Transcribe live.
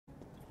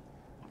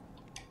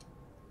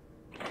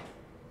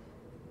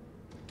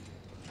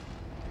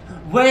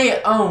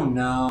Wait, oh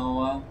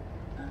no.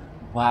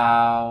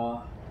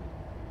 Wow.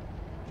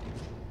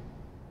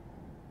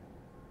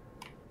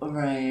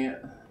 Alright,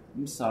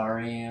 I'm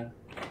sorry.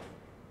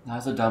 That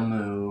was a dumb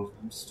move.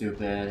 I'm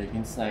stupid. You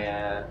can say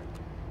it.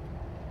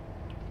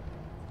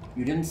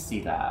 You didn't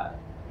see that.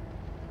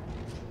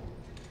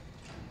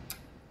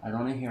 I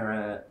don't want to hear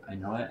it. I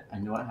know it. I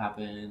know what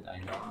happened. I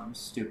know I'm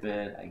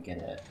stupid. I get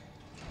it.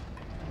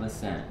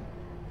 Listen.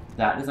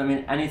 That doesn't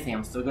mean anything.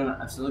 I'm still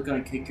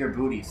gonna kick your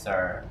booty,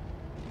 sir.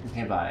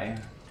 Okay, bye.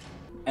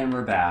 And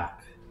we're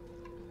back.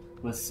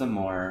 With some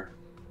more.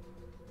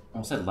 I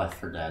almost said Left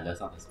 4 Dead. That's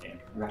not this game.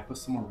 We're back with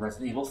some more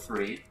Resident Evil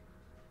 3.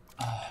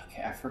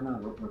 Okay, I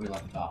remember where we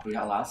left off. We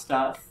got a lot of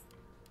stuff.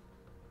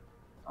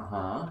 A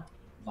lot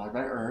of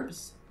red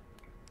herbs.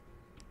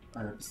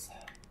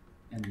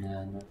 And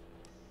then...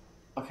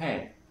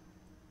 Okay.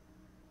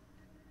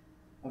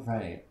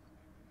 Alright.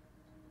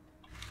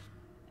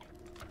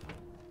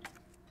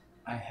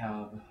 I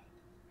have...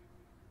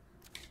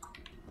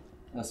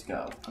 Let's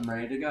go. I'm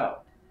ready to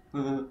go.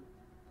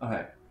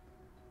 Okay.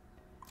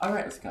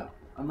 Alright, let's go.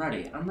 I'm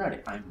ready. I'm ready.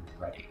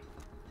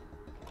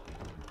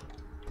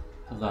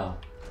 Hello.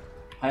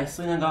 Hi,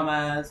 Selena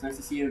Gomez. Nice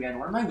to see you again.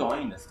 Where am I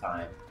going this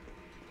time?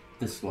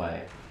 This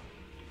way.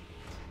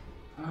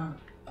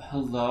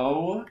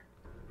 Hello?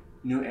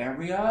 New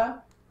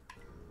area?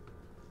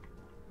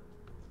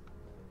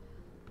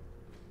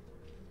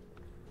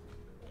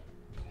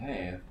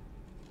 Okay.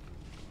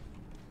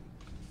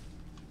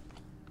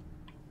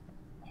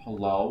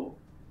 Hello?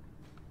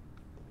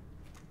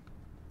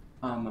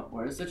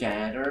 Where's the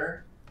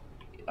janitor?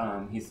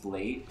 He's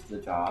late to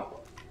the job.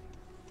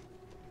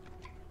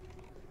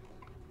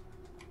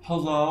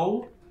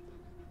 Hello?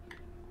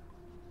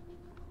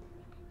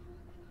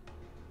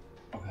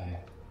 Okay.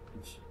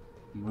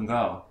 I'm gonna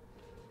go.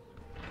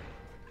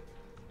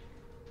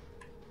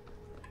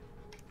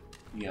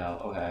 Yeah,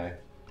 okay.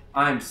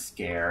 I'm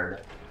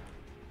scared.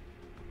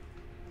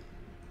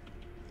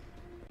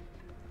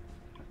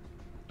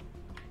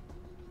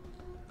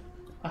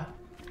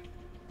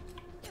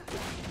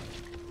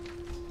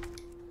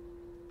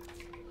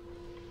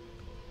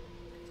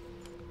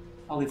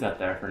 I'll leave that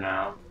there for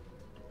now.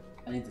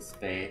 I need the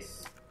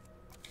space.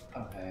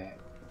 Okay.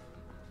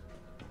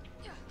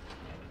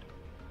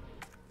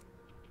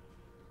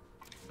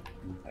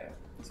 Okay.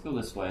 Let's go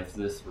this way to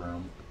this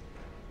room.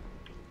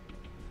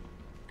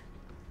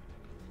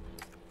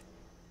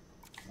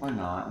 Or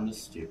not, I'm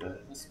just stupid.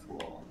 That's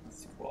cool.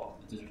 That's cool.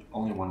 There's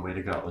only one way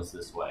to go, is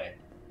this way.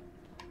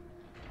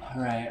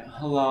 Alright,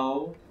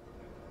 hello?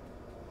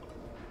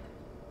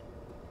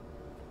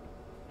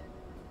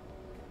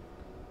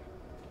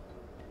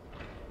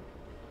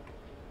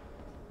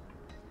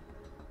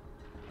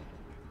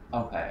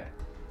 Okay.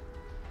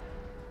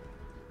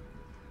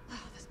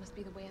 Oh, this must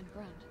be the way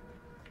underground.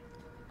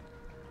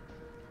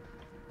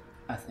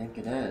 I think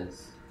it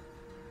is.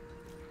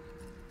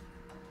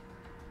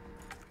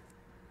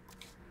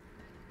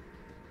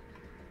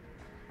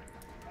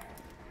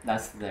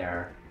 That's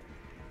there.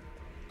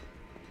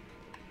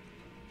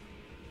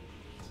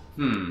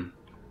 I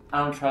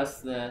don't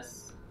trust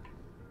this.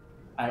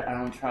 I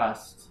don't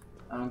trust.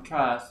 I don't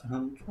trust. I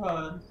don't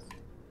trust.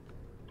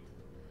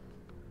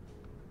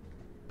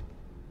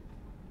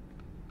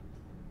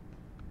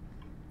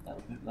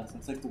 That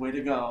looks like the way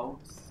to go.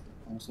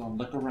 I'm just gonna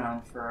look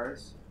around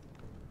first.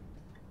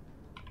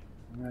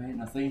 Alright,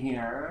 nothing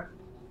here.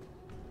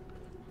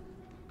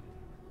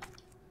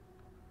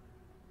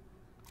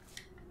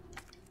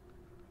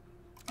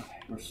 Okay,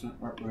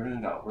 we're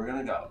gonna go. We're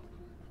gonna go.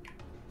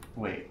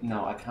 Wait,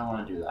 no, I kinda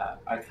wanna do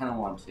that. I kinda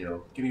want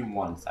to. Give me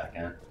 1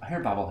 second. I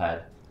hear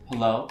Bobblehead.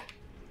 Hello?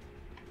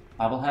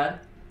 Bobblehead?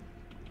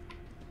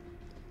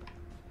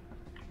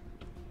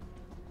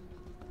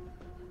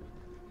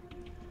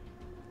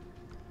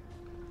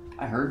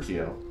 I heard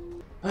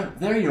you.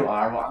 There you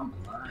are. Well, I'm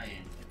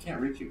blind. I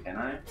can't reach you, can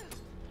I?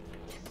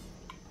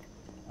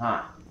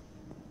 Huh.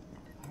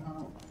 I don't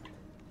know.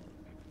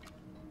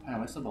 I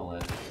missed a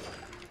bullet.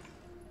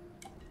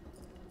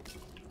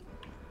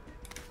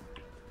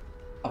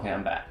 Okay,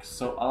 I'm back.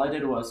 So all I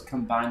did was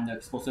combine the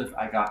explosive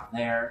I got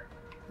there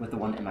with the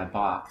one in my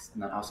box,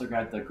 and then I also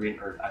grabbed the green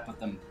herb. I put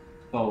them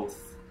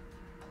both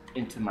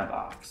into my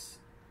box.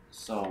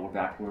 So we're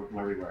back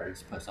where we were.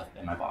 Just put stuff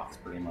in my box,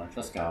 pretty much.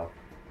 Let's go.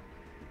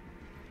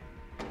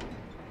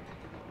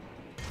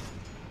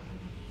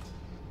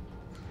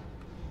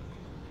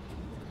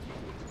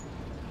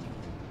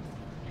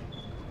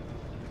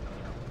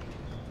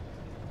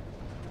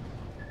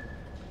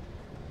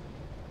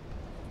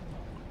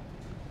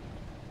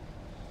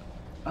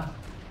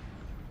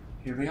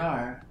 Here we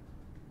are.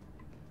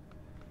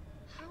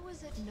 How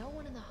is it no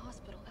one in the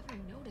hospital ever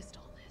noticed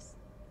all this?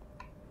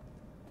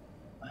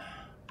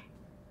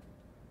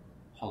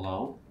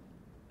 Hello?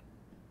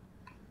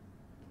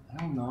 I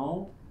don't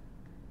know.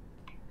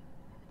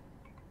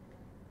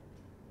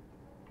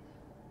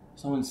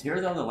 Someone's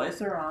here though, the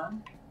lights are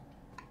on.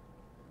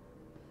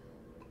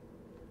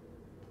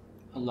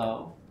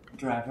 Hello?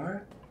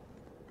 Driver?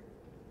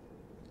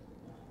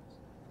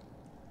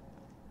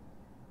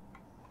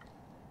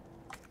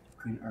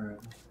 Green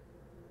herb.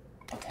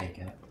 I'll take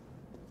it.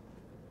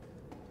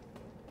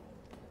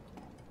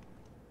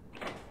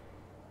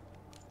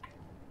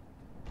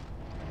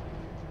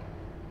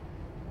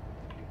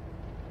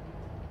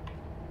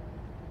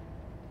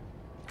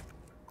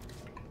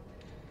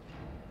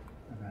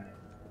 Alright.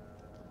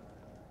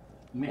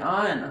 Let me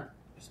on!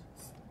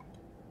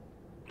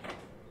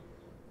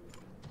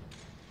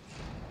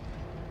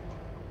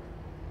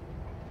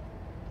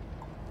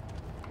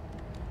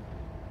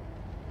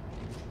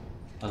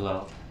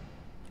 Hello.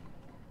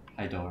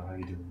 Hi door, how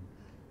you doing?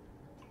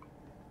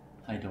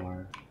 Hi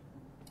door.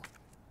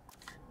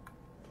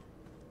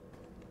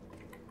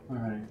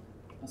 Alright,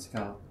 let's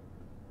go.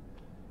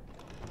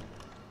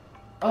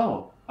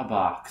 Oh, a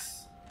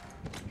box.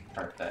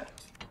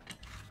 Perfect.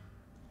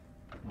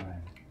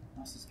 Alright, what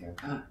else is here?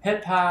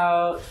 Hip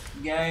pouch!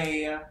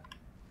 Yay!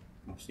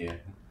 Oh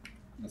shit.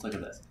 Let's look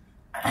at this.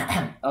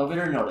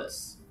 Elevator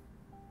notice.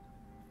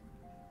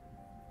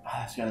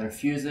 So yeah, there are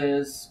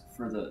fuses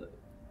from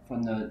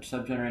the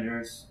sub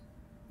generators.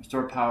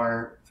 Restore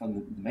power from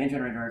the main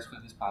generator as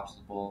quickly as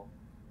possible.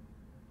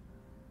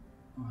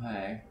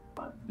 Okay.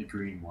 The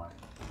green one.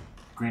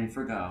 Green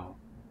for go.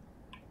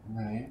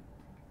 Right.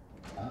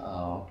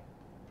 Uh-oh.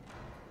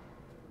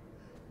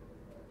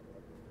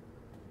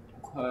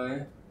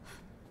 Okay.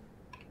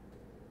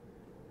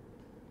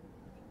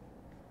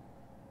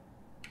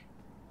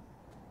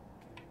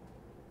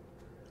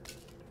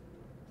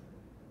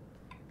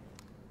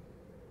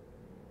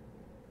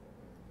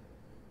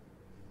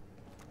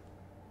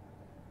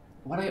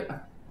 What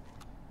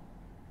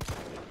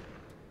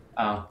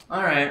Oh,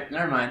 alright,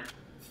 never mind.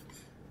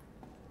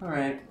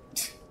 Alright.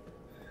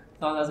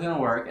 Thought that was gonna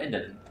work. It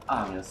didn't.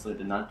 Obviously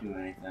did not do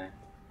anything.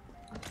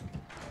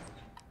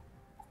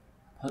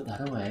 Put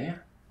that away.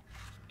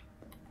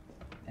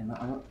 And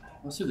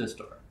let's do this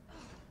door.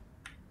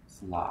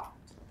 It's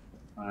locked.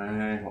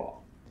 Alright, cool.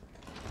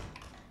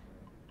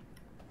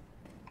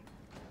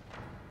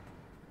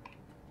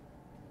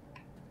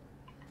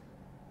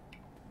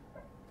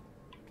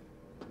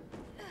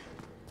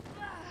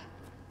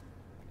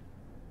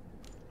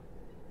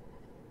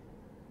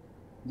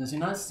 Does he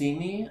not see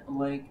me?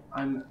 Like,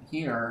 I'm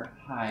here.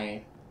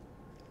 Hi.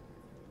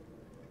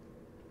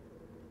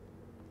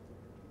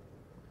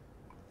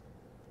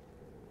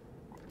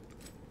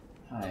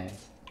 Hi.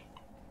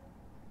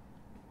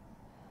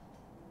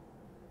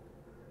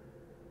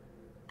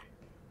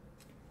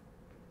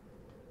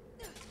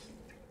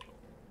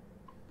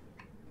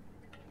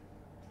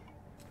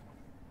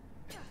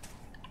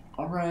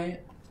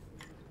 Alright.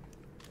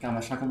 Got my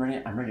shotgun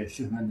ready. I'm ready to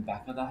shoot him in the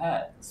back of the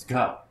head. Let's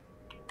go.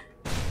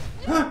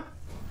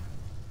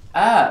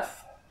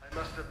 F! I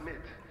must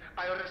admit,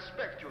 I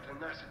respect your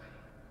tenacity.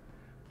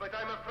 But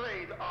I'm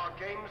afraid our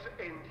games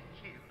end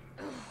here.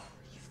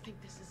 You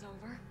think this is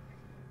over?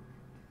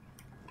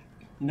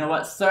 You know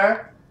what,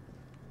 sir?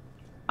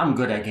 I'm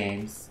good at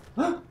games.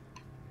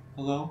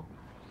 Hello?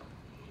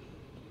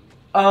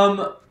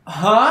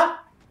 Huh?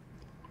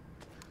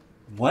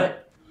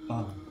 What?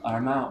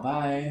 I'm out,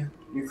 bye.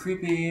 You're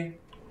creepy.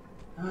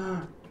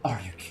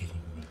 Are you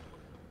kidding me?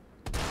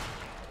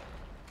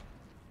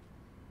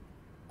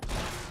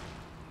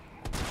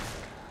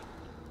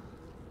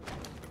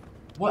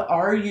 What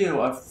are you?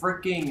 A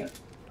freaking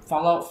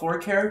Fallout 4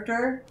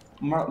 character?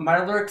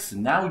 Mirelurks,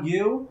 now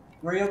you?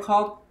 What are you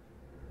called?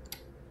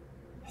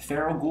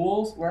 Feral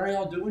ghouls? What are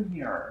y'all doing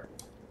here?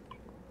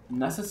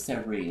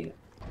 Necessary.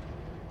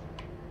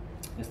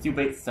 It's too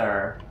late,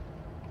 sir.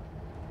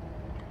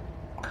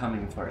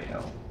 Coming for you.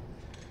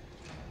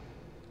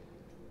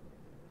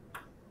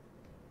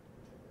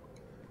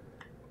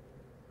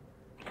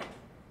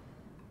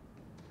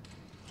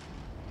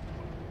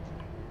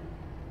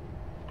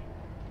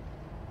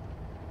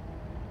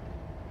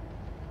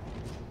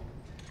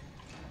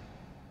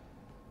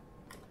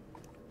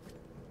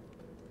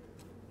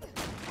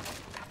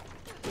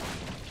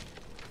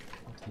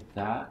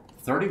 That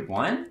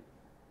 31?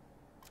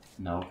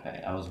 No,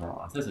 okay, I was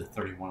wrong. If this is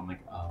 31, I'm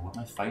like, oh, what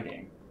am I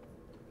fighting?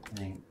 I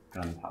think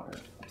gunpowder.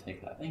 I'll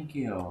take that. Thank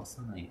you.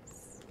 So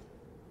nice.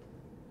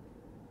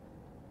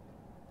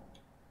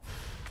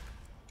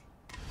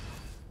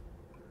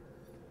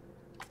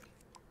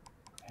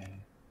 Okay.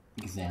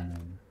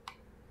 Examine.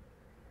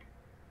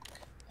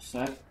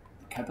 Should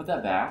can I put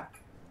that back?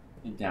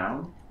 It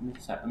down?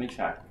 Let me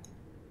check.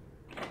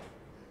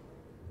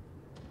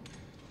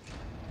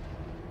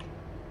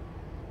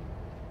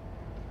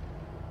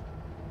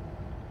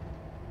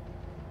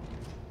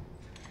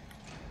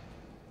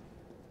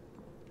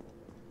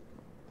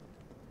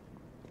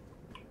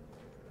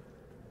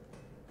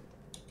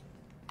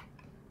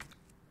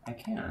 I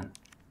can.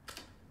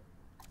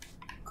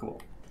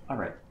 Cool.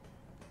 Alright.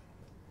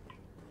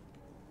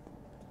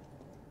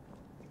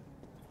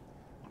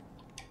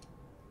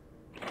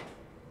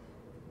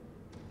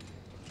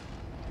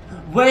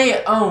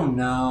 Wait! Oh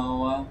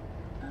no!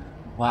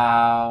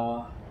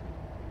 Wow.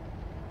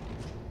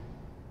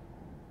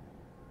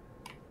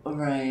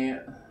 Alright.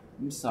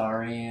 I'm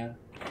sorry.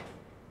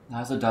 That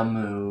was a dumb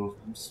move.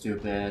 I'm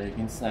stupid. You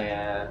can say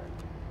it.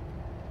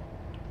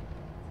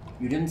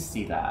 You didn't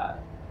see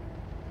that.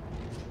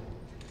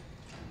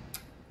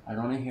 I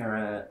don't want to hear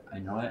it. I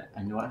know it.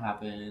 I know what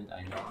happened.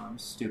 I know I'm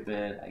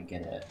stupid. I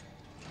get it.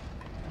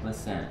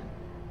 Listen.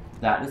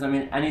 That doesn't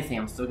mean anything.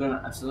 I'm still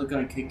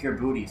gonna kick your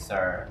booty,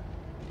 sir.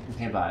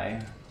 Okay,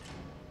 bye.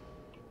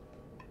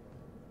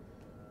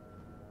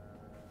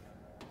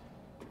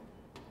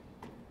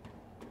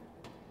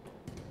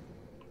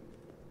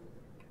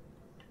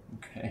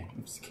 Okay,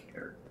 I'm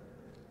scared.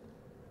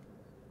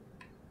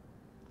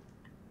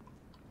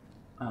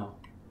 Oh.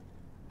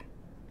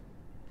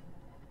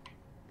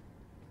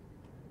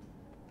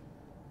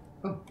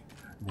 Oh,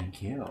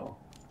 thank you.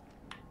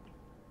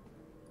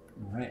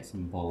 Alright,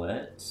 some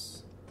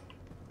bullets.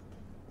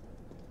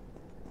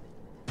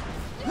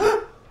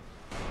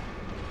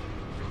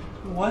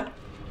 What?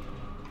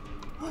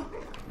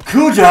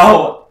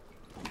 Cujo!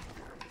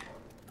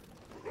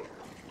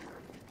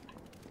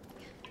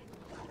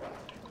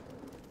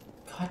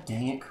 God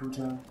dang it,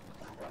 Cujo.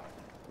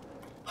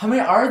 How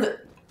many are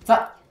there?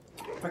 Stop!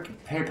 Freaking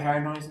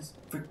parrot noises.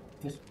 Come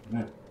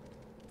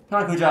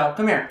on, Cujo,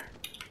 come here.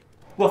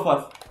 Woof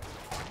woof.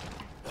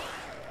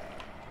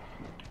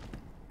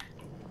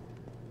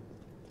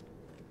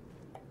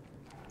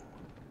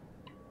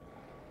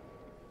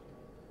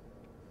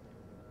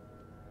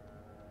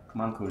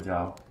 Come on,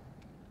 Cujo.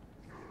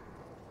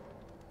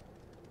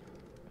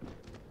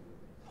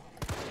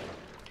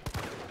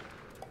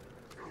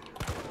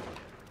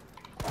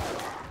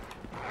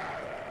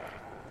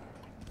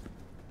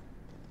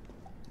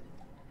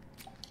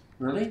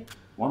 Really?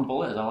 One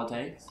bullet is all it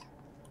takes?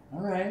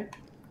 Alright.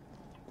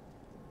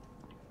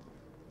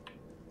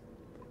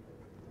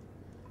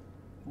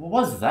 What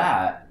was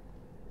that?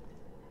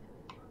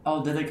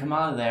 Oh, did they come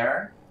out of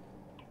there?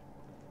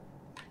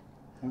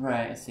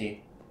 Alright, I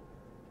see.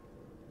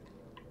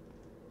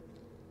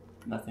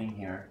 Nothing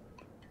here.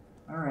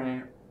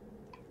 Alright.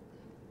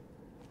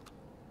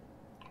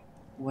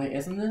 Wait,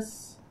 isn't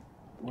this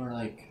where,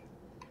 like,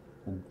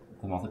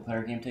 the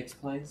multiplayer game takes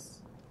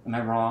place? Am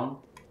I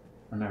wrong?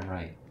 Or am I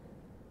right?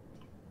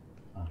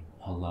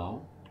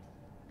 Hello?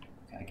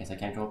 Okay, I guess I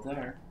can't go up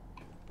there.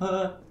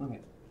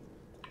 Okay.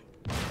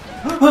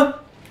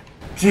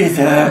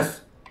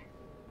 Jesus!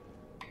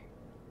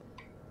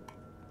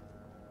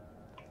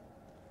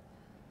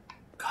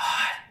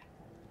 God.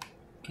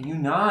 Can you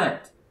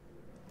not?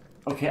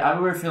 Okay, I have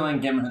a weird feeling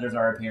Game Hunters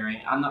are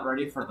appearing. I'm not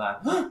ready for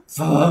that.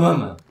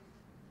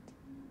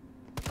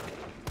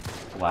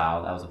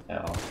 Wow, that was a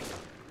fail.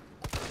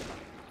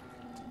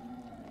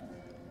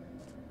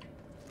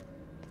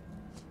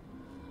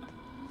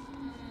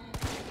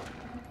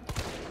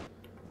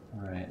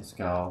 Alright, let's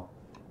go.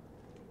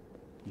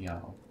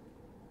 Yo.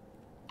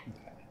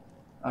 Okay.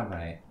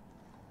 Alright.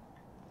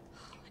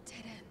 A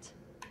dead end.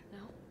 No,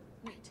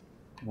 wait.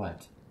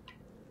 What?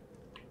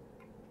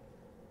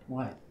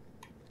 What?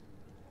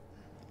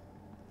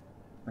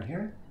 Right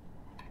here?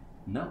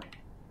 No.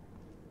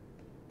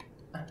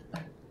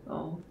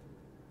 Oh.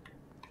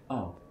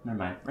 Oh, never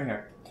mind. Right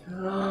here.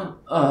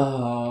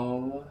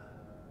 Oh.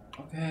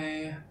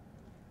 Okay.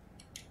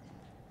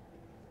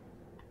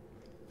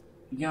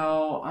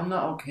 Yo, I'm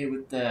not okay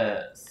with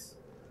this.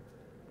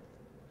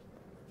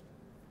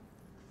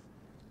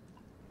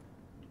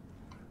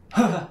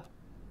 Alright,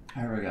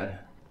 we're good.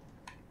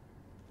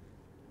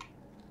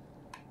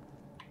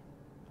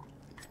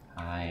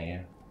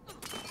 Hi.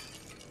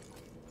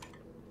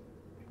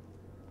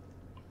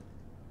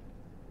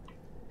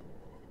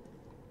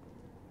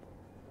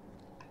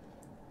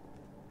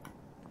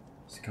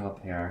 Let's go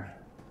up here.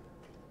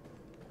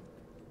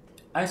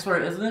 I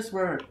swear, isn't this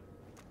where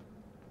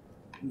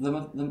the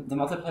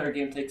multiplayer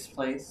game takes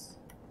place?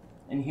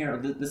 In here,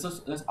 this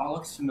all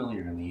looks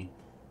familiar to me.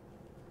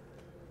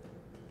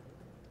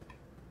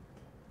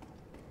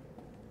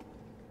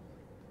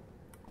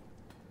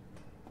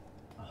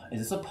 Is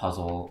this a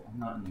puzzle? I'm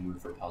not in the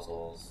mood for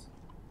puzzles.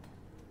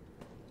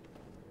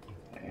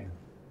 Okay.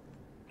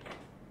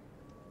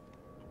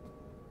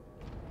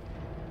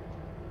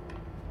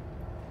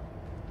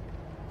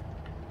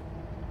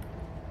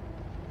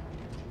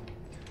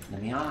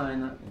 Let me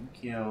on.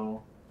 Thank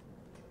you.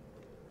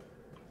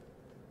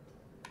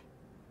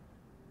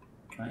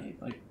 Can I,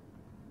 like...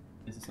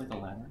 Is this like a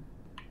ladder?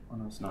 Oh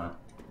no, it's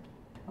not.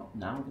 Oh,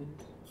 now it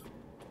is.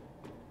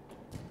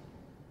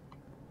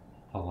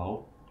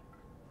 Hello?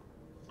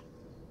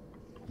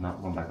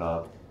 Not going back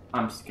up.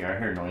 I'm scared. I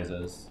hear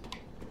noises.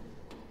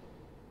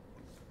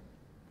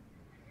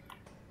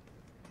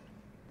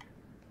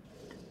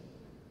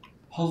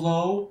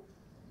 Hello?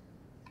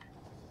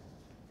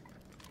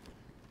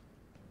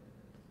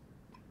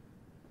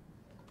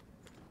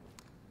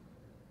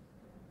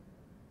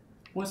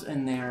 What's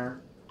in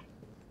there?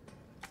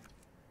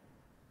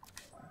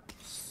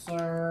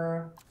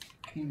 Sir?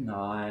 Can you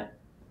not?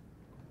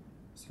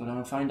 Let's go down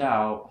and find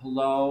out.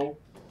 Hello?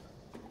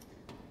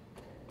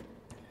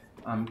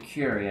 I'm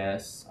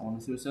curious. I want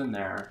to see what's in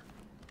there.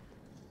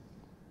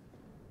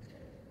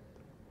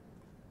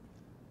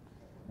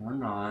 Or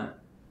not.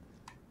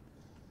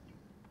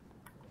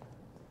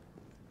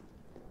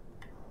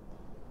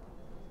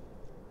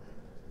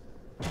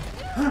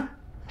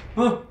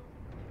 Huh.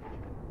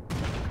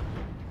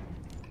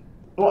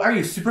 Oh, are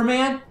you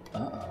Superman?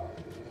 Uh-oh.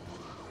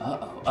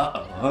 Uh-oh.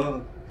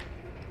 Uh-oh.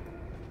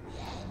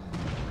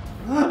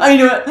 I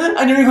knew it!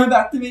 I knew you were coming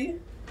back to me!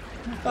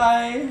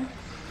 Bye!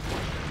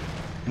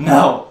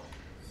 No!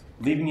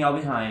 Leaving me all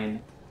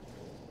behind.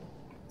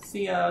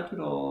 See ya,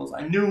 toodles.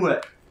 I knew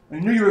it! I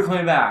knew you were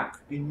coming back!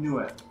 I knew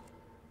it.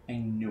 I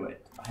knew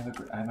it. I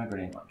have my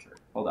grenade launcher.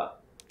 Hold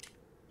up.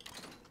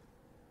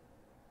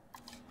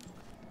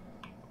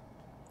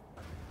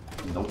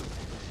 Nope.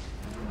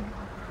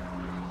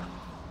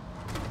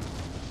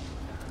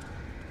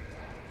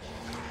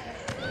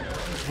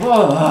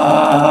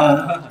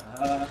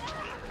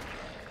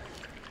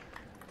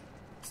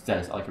 It's dead.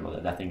 That's all I care about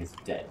that. That thing is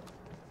dead.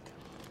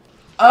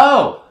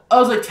 Oh! Oh,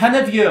 it was like 10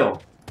 of you!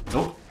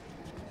 Nope.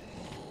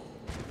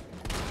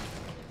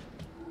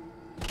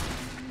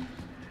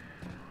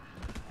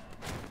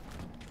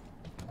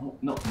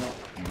 No, no,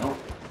 no,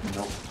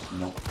 no,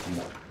 no,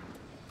 no.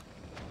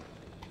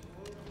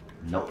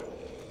 Nope.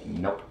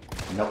 Nope.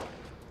 Nope.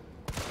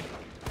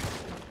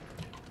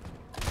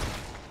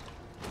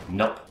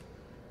 Nope.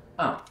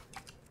 Oh.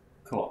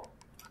 Cool.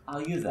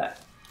 I'll use that.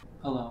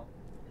 Hello.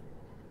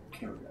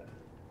 Okay, we're good.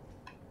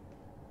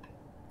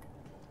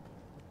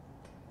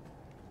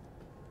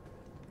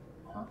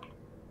 Huh?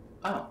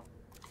 Oh.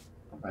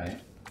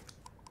 Alright.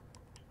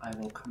 I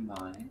will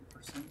combine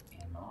for some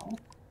ammo.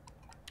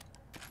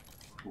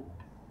 Cool.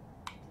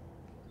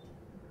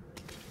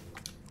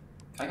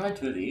 Can I combine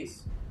 2 of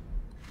these?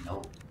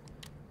 No.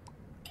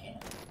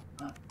 Can't.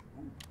 Oh.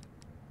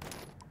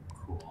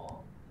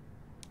 Cool.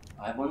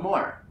 I have 1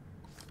 more.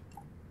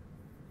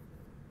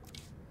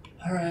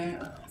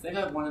 Alright. I think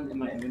I have 1 in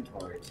my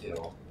inventory too.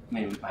 I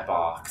mean, my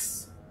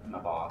box. In my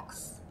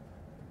box.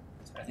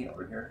 Is there anything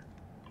over here?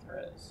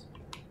 There is.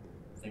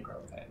 I think we're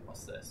okay.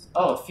 What's this?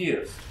 Oh, a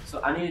fuse. So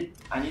I need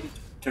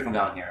to come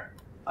down here.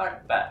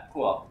 Alright, bet.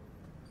 Cool.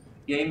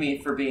 Yay me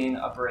for being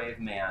a brave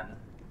man.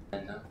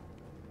 And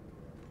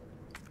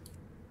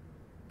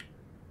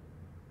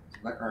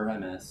where I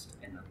missed,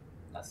 and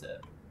that's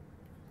it.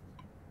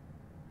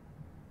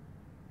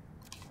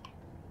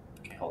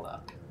 Okay, hold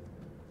up.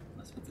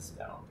 Let's put this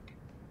down.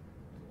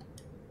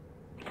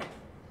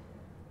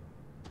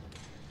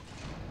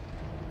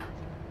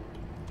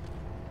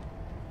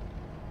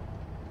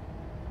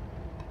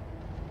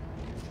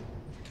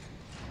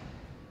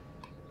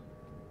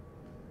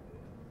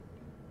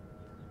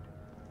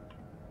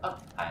 Oh,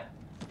 hi.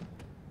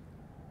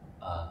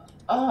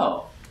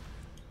 Oh!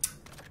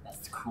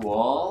 That's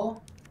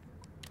cool.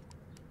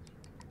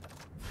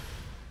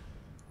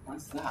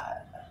 What's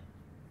that?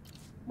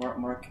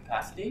 More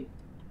capacity?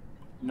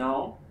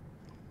 No?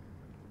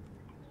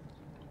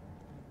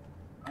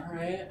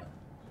 Alright.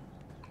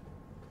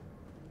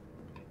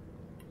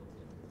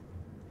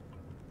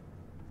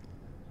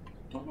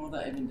 Don't know what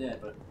that even did,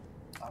 but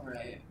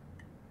alright.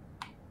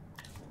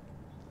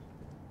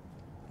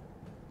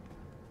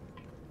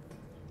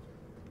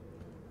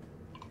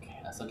 Okay,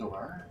 that's a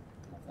door.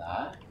 Love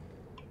that.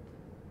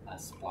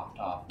 That's blocked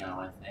off now,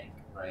 I think,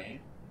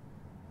 right?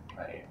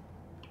 Right.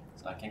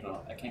 So I can't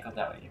go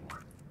that way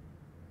anymore.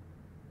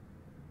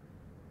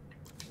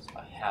 So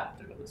I have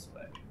to go this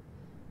way.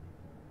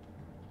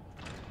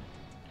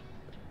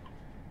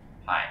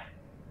 Hi.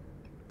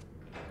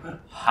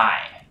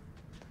 Hi.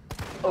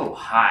 Oh,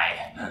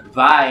 hi.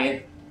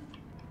 Bye.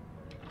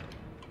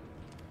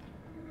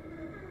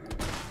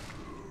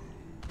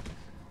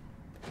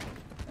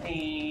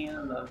 Hey, I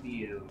love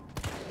you.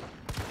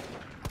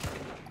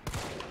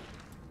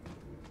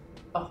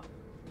 Oh.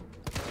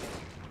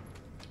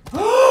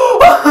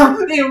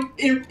 Ew,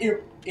 ew,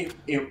 ew, ew,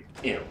 ew,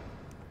 ew.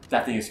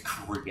 That thing is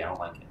creepy. I don't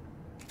like it.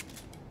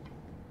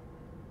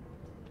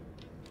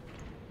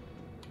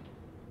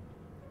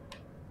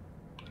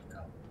 Go.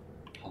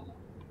 Hello.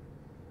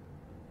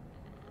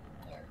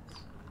 There's.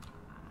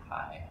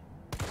 Hi.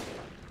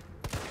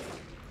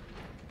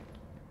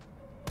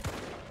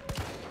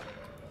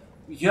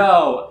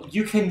 Yo,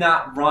 you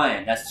cannot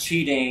run. That's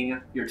cheating.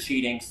 You're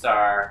cheating,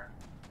 sir.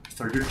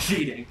 Sir, you're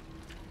cheating.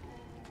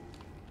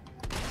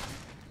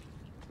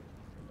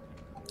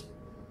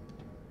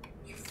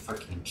 You're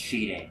freaking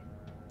cheating.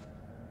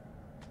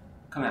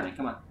 Come at me,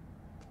 come on.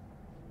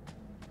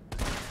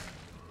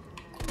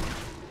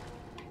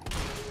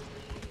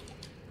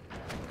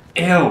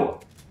 Ew!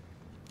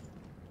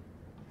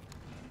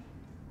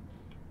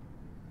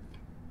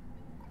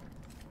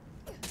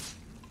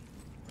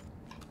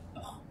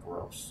 Oh,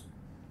 gross.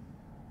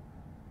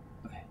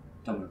 Okay,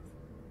 don't move.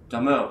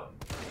 Don't move!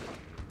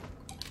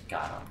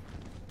 Got him.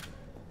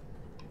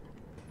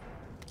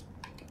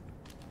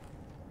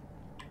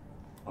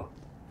 Oh.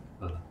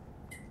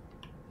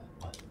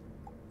 What?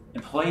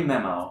 Employee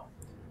memo.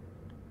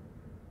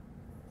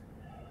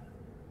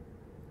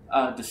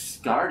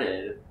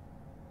 Discarded?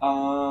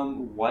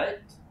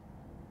 What?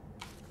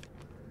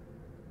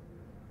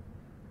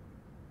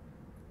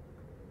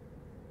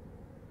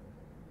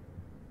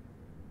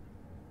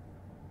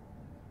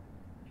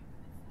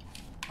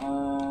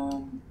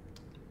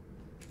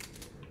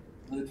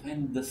 Were they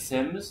playing The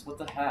Sims? What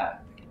the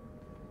heck?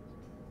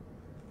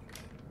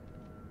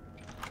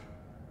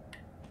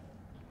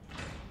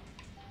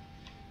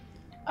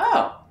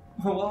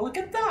 Well, look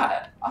at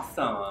that.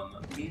 Awesome.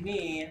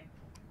 Me.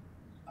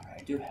 Alright,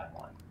 I do have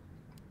one.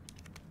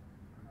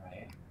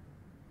 Alright.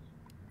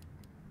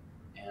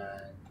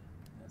 And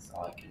that's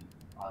all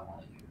I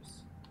want to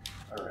use.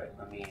 Alright,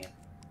 let me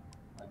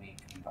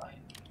combine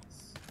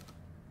these.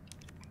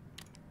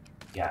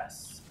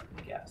 Yes.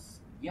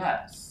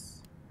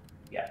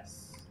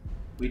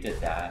 We did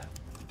that.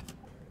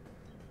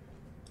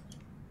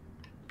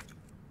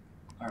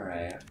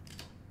 Alright.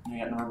 We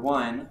got number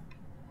one.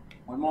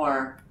 One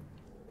more.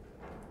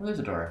 Oh, there's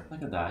a door.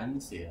 Look at that. I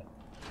didn't see it.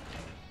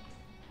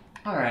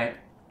 Alright.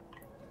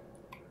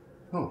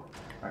 Whew.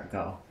 Alright,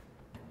 go.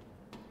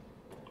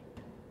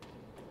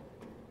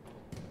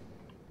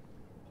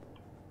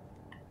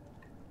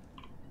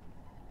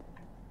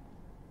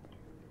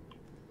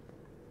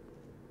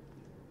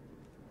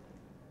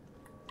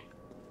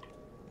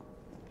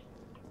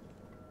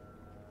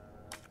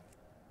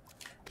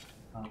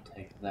 I'll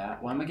take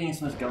that. Why am I getting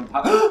so much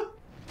gunpowder?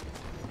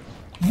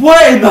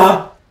 What in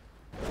the?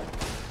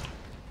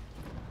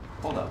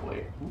 Hold up,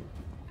 wait.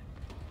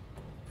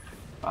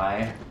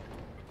 Bye.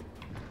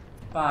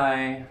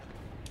 Bye.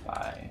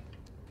 Bye.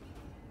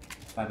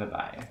 Bye bye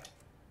bye.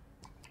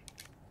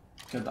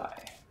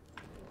 Goodbye.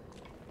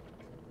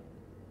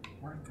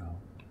 Where'd it go?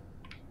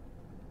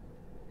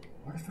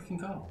 Where'd it freaking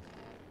go?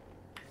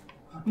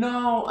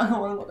 No! I don't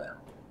wanna go down.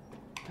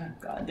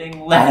 That god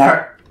dang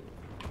ladder!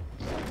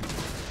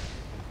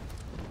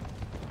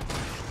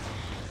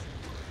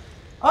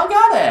 I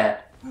got it!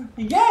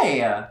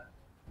 Yay!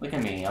 Look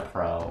at me, a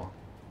pro.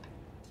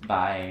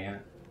 Bye.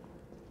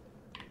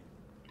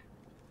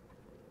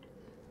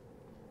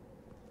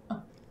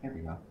 Oh, here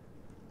we go.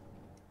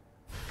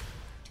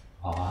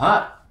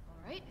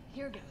 Alright,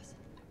 here goes.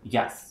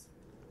 yes.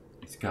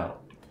 Let's go.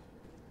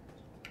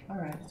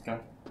 Alright, let's go.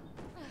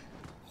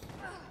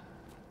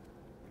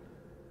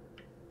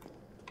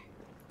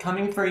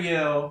 Coming for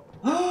you!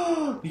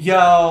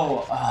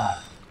 Yo!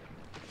 Ugh.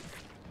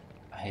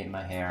 I hate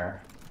my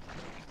hair.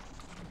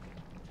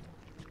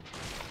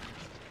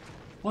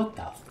 What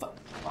the fuck?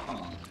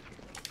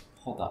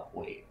 Hold up,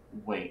 wait.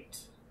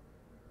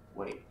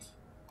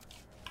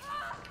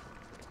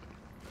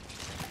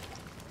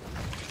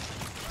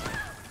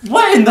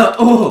 What in the—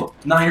 oh!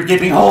 Now you're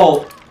gaping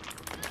hole!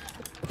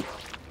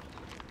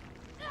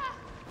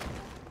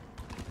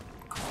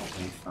 Go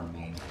away from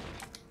me.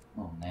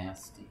 Oh,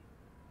 nasty.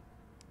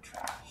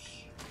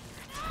 Trash.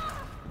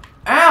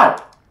 Ow!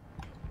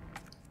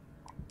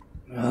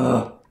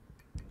 Ugh.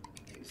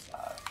 Use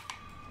that.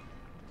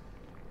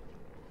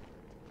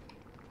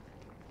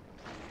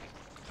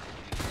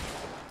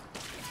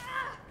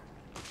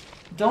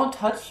 Don't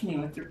touch me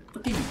with your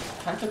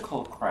freaking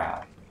tentacle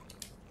crap.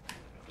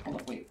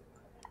 Hold on, wait.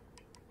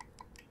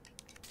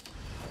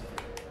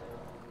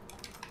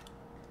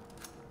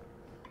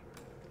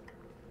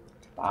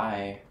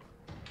 Bye.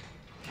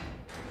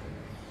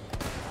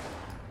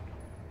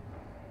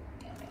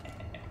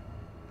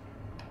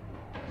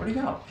 Where'd he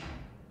go?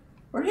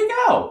 Where'd he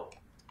go?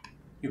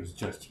 He was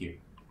just here.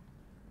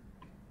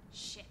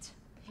 Shit,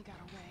 he got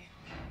away.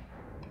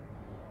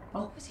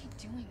 Oh. What was he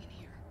doing in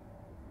here?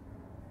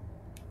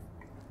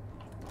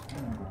 I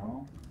don't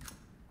know.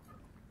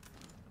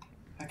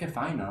 Heck if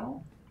I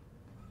know.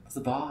 It's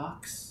a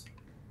box.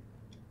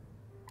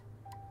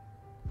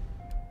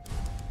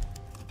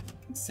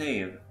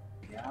 Save.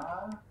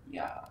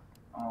 Yeah.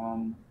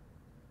 I'll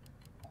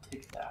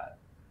take that.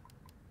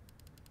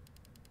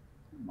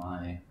 Oh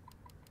my.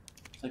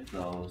 Take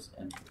those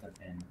and put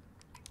them in.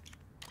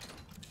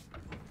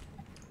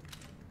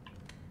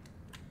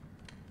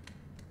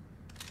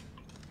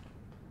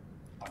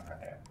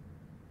 Alright.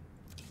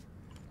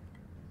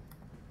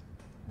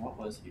 What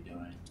was he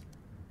doing?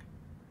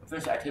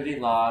 Finish activity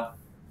log.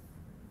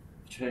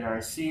 Trade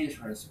RC,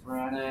 turn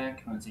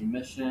sporadic, commencing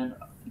mission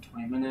in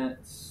 20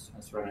 minutes,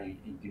 running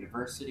in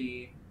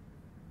university,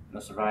 no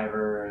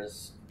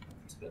survivors,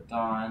 it's a bit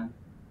dawn.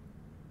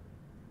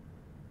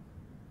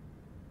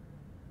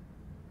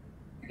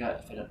 I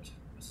got fit up to,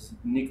 this is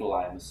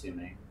Nikolai, I'm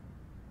assuming.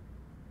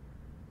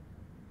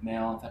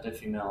 Male, infected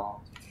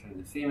female, turn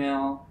to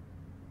female.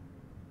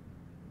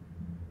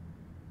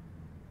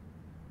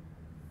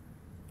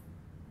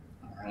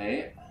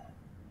 Alright.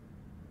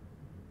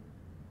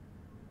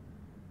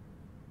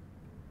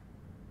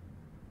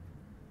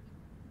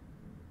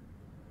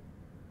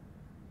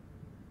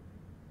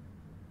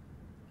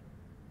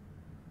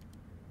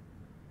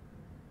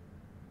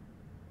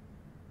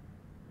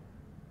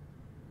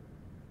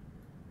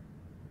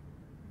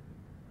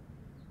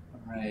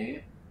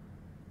 Right.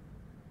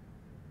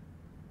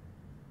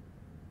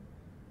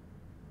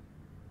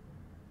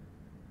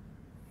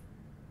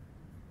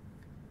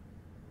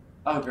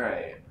 Oh,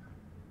 great.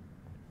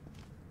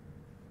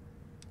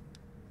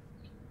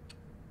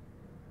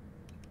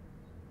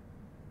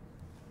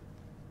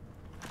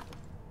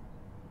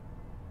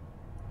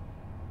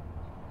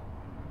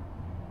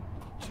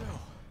 Joe.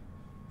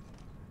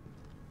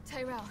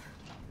 Tyrell.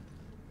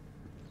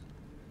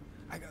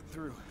 I got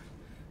through.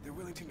 They're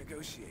willing to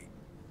negotiate.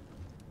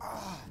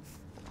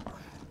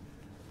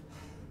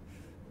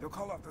 They'll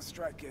call off the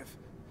strike if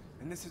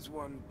And this is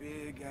one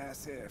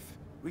big-ass if.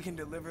 We can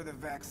deliver the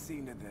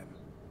vaccine to them.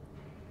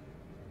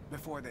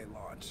 Before they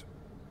launch.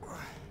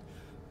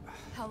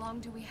 How long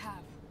do we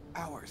have?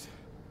 Hours.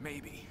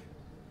 Maybe.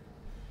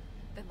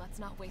 Then let's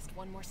not waste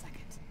one more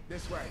second.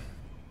 This way.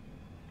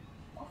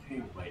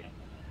 Okay, wait a minute.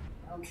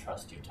 I don't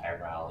trust you,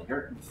 Tyrell.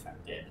 You're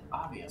infected.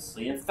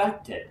 Obviously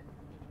infected.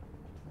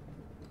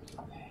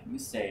 Okay, let me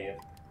save.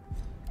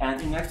 And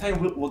the next time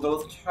we'll go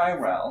with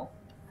Tyrell.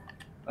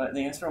 But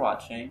thanks for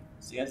watching.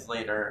 See you guys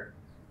later.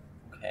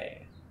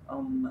 Okay.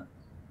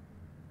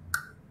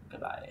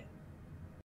 Goodbye.